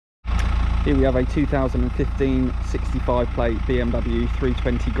Here we have a 2015 65 plate BMW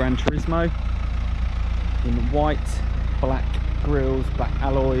 320 Gran Turismo in white, black grills, black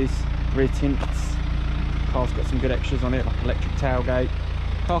alloys, rear tints. Car's got some good extras on it, like electric tailgate.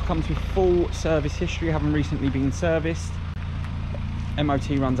 Car comes with full service history, having recently been serviced. MOT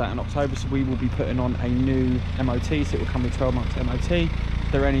runs out in October, so we will be putting on a new MOT, so it will come with 12 months MOT.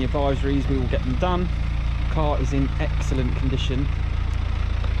 If there are any advisories, we will get them done. Car is in excellent condition,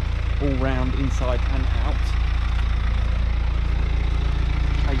 all round, inside and out.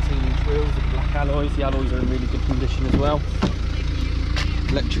 18-inch wheels with black alloys. The alloys are in really good condition as well.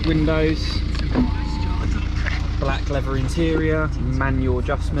 Electric windows, black leather interior, manual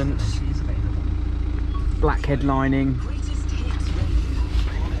adjustments, black headlining.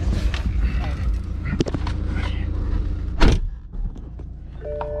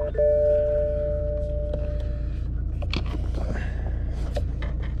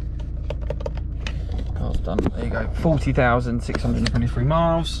 Car's done, there you go, 40,623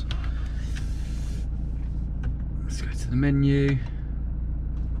 miles. Let's go to the menu.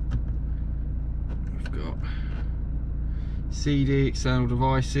 We've got CD, external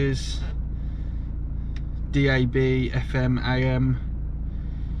devices, DAB, FM, AM,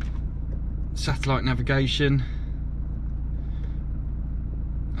 satellite navigation,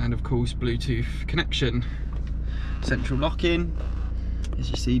 and of course Bluetooth connection. Central lock-in. There's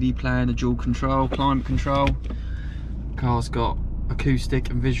your CD player and a dual control, climate control. Car's got acoustic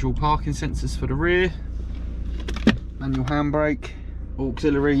and visual parking sensors for the rear. Manual handbrake,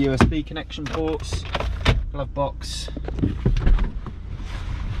 auxiliary USB connection ports, glove box.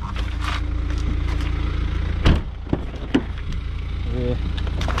 Rear.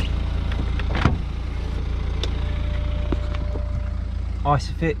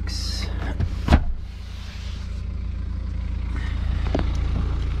 Isofix.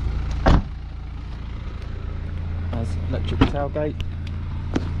 Has electric tailgate.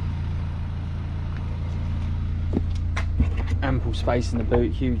 Ample space in the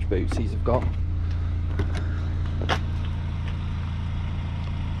boot, huge boots these have got.